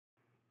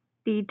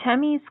The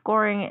TIMI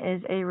scoring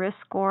is a risk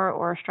score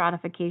or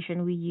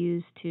stratification we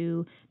use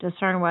to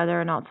discern whether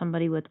or not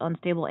somebody with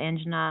unstable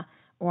angina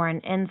or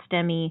an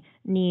NSTEMI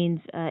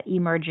needs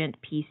emergent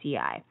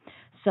PCI.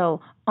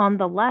 So on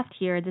the left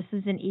here, this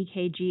is an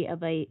EKG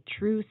of a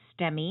true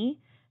STEMI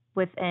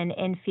with an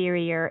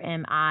inferior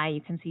MI.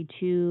 You can see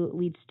 2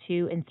 leads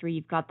 2 and 3.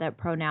 You've got that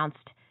pronounced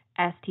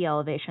ST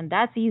elevation.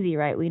 That's easy,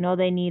 right? We know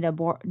they need a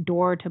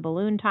door to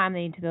balloon time.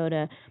 They need to go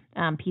to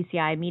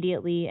PCI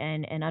immediately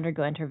and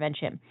undergo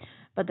intervention.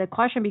 But the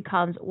question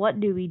becomes, what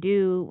do we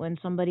do when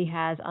somebody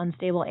has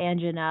unstable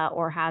angina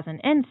or has an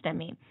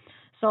NSTEMI?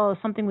 So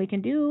something we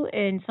can do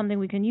and something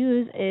we can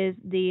use is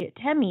the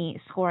TIMI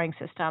scoring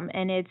system,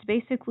 and it's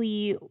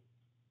basically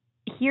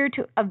here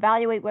to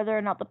evaluate whether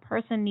or not the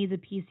person needs a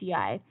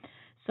PCI.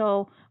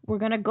 So we're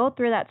going to go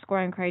through that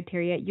scoring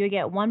criteria. You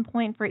get 1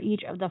 point for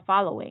each of the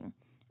following: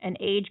 an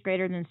age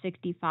greater than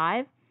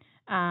 65.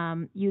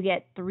 You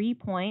get 3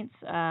 points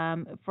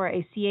for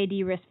a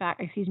CAD risk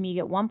factor. You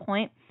get 1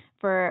 point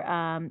for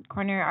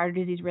coronary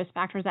artery disease risk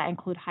factors that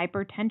include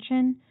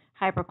hypertension,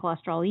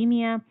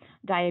 hypercholesterolemia,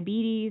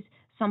 diabetes,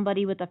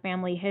 somebody with a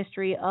family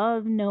history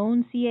of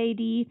known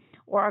CAD,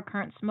 or a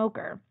current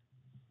smoker.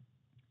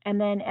 And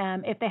then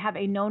if they have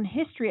a known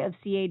history of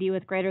CAD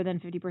with greater than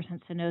 50%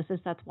 stenosis,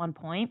 that's 1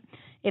 point.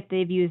 If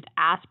they've used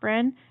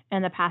aspirin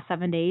in the past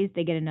 7 days,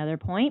 they get another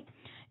point.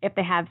 If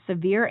they have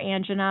severe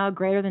angina,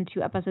 greater than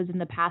 2 episodes in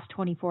the past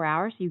 24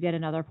 hours, you get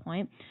another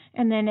point.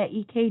 And then at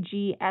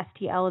EKG,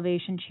 ST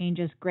elevation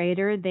changes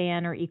greater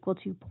than or equal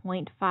to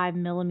 0.5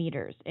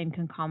 millimeters in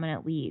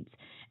concomitant leads.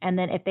 And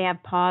then if they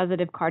have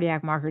positive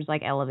cardiac markers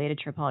like elevated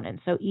troponin.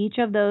 So each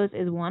of those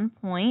is 1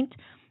 point.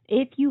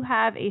 If you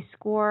have a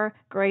score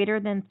greater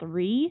than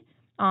 3,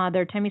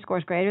 their TIMI score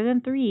is greater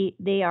than 3,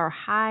 they are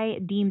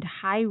deemed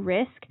high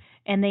risk,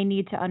 and they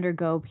need to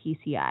undergo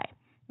PCI.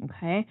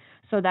 Okay,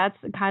 so that's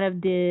kind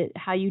of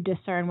how you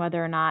discern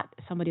whether or not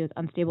somebody with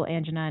unstable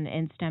angina and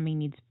NSTEMI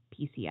needs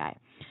PCI.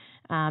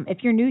 If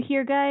you're new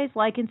here, guys,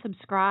 like and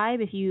subscribe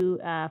if you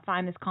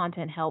find this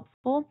content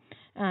helpful.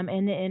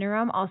 In the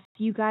interim, I'll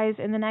see you guys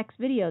in the next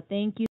video.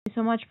 Thank you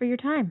so much for your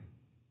time.